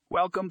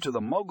Welcome to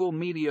the Mogul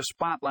Media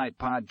Spotlight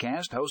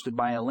podcast hosted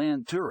by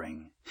Alan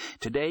Turing.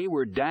 Today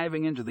we're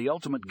diving into the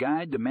ultimate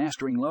guide to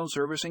mastering loan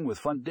servicing with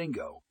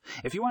Fundingo.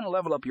 If you want to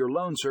level up your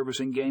loan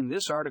servicing game,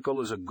 this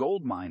article is a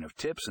goldmine of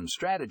tips and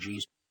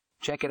strategies.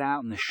 Check it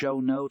out in the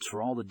show notes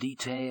for all the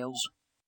details.